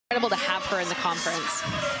Incredible to have her in the conference.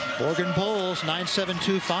 Morgan Bowles,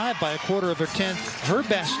 9.725 by a quarter of a tenth, her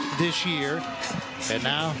best this year. And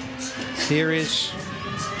now here is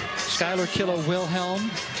Skylar Killough Wilhelm,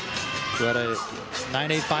 who had a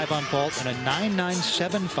 9.85 on vault and a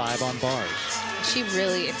 9.975 on bars. She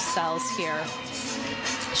really excels here.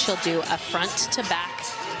 She'll do a front to back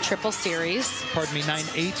triple series. Pardon me,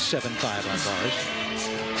 9.875 on bars.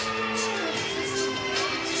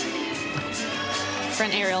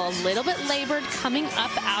 Front aerial a little bit labored coming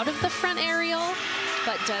up out of the front aerial,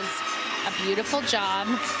 but does a beautiful job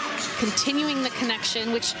continuing the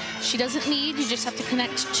connection, which she doesn't need. You just have to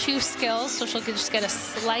connect two skills, so she'll just get a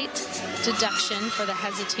slight deduction for the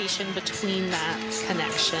hesitation between that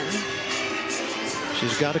connection.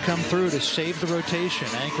 She's got to come through to save the rotation.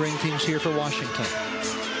 Anchoring teams here for Washington.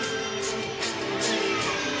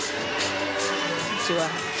 Do a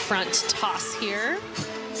front toss here.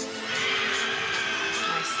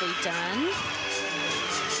 Nicely done.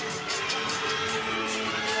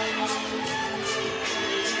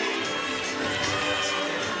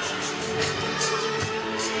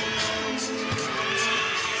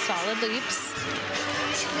 Solid leaps.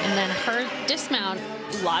 And then her dismount,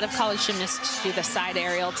 a lot of college gymnasts do the side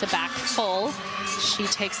aerial to back full. She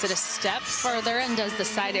takes it a step further and does the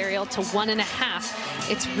side aerial to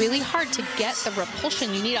 1.5. It's really hard to get the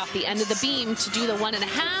repulsion you need off the end of the beam to do the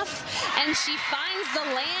 1.5. And she finds the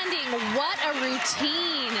landing. What a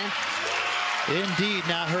routine. Indeed.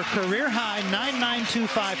 Now her career high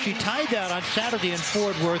 9.925. She tied that on Saturday in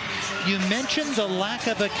Fort Worth. You mentioned the lack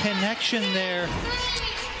of a connection there.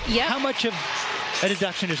 Yep. How much of a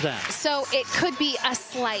deduction is that? So it could be a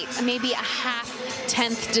slight, maybe a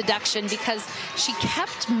 0.5 deduction, because she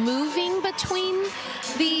kept moving between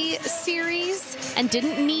the series and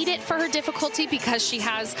didn't need it for her difficulty because she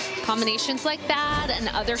has combinations like that and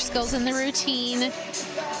other skills in the routine.